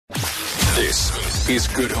This is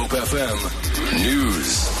Good Hope FM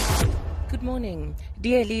News. Good morning.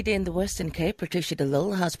 DA leader in the Western Cape, Patricia de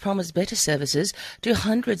Lille, has promised better services to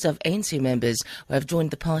hundreds of ANC members who have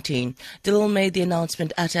joined the party. De Lille made the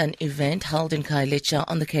announcement at an event held in Khayelitsha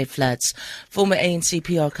on the Cape Flats. Former ANC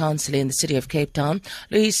PR councillor in the city of Cape Town,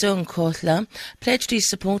 Loyiso Nkhohla, pledged his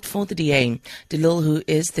support for the DA. De Lille, who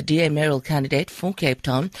is the DA mayoral candidate for Cape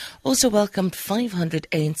Town, also welcomed 500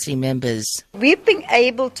 ANC members. We've been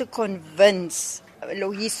able to convince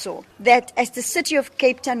Loyiso that as the city of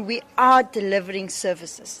Cape Town we are delivering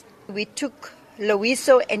services. We took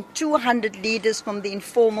Loyiso and 200 leaders from the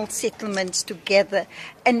informal settlements together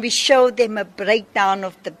and we showed them a breakdown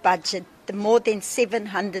of the budget, the more than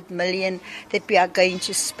 700 million that we are going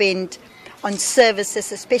to spend on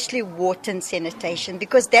services, especially water and sanitation,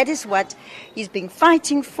 because that is what he's been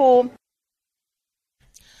fighting for.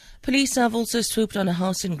 Police have also swooped on a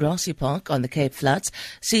house in Grassy Park on the Cape Flats,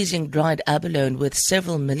 seizing dried abalone with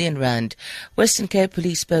several million rand. Western Cape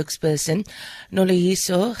Police spokesperson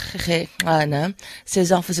Noloyiso Nkhohla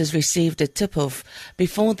says officers received a tip-off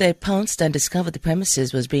before they pounced and discovered the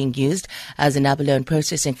premises was being used as an abalone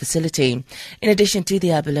processing facility. In addition to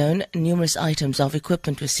the abalone, numerous items of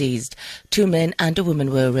equipment were seized. 2 men and a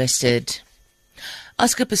woman were arrested.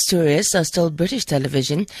 Oscar Pistorius has told British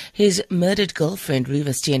television his murdered girlfriend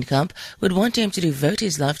Reeva Steenkamp would want him to devote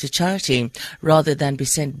his life to charity rather than be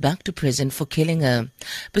sent back to prison for killing her.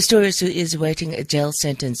 Pistorius, who is awaiting a jail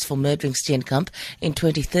sentence for murdering Steenkamp in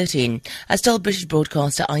 2013, has told British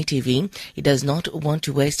broadcaster ITV he does not want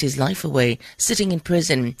to waste his life away sitting in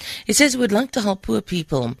prison. He says he would like to help poor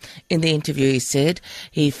people. In the interview, he said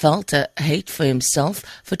he felt a hate for himself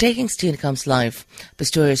for taking Steenkamp's life.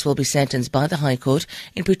 Pistorius will be sentenced by the High Court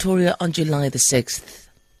in Pretoria on July the 6th.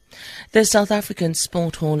 The South African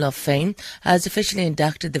Sport Hall of Fame has officially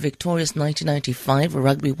inducted the victorious 1995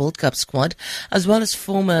 Rugby World Cup squad, as well as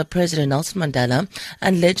former President Nelson Mandela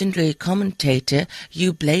and legendary commentator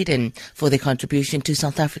Hugh Bladen for their contribution to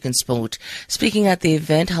South African sport. Speaking at the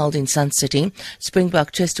event held in Sun City,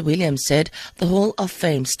 Springbok Chester Williams said the Hall of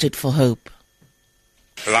Fame stood for hope.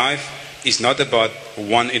 Life is not about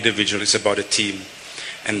one individual, it's about a team.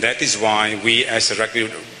 And that is why we as a Rugby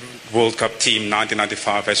World Cup team,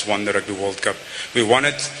 1995, has won the Rugby World Cup. We won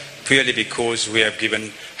it purely because we have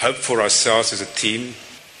given hope for ourselves as a team.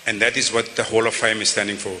 And that is what the Hall of Fame is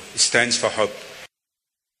standing for. It stands for hope.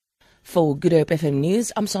 For Good Hope FM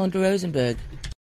News, I'm Sandra Rosenberg.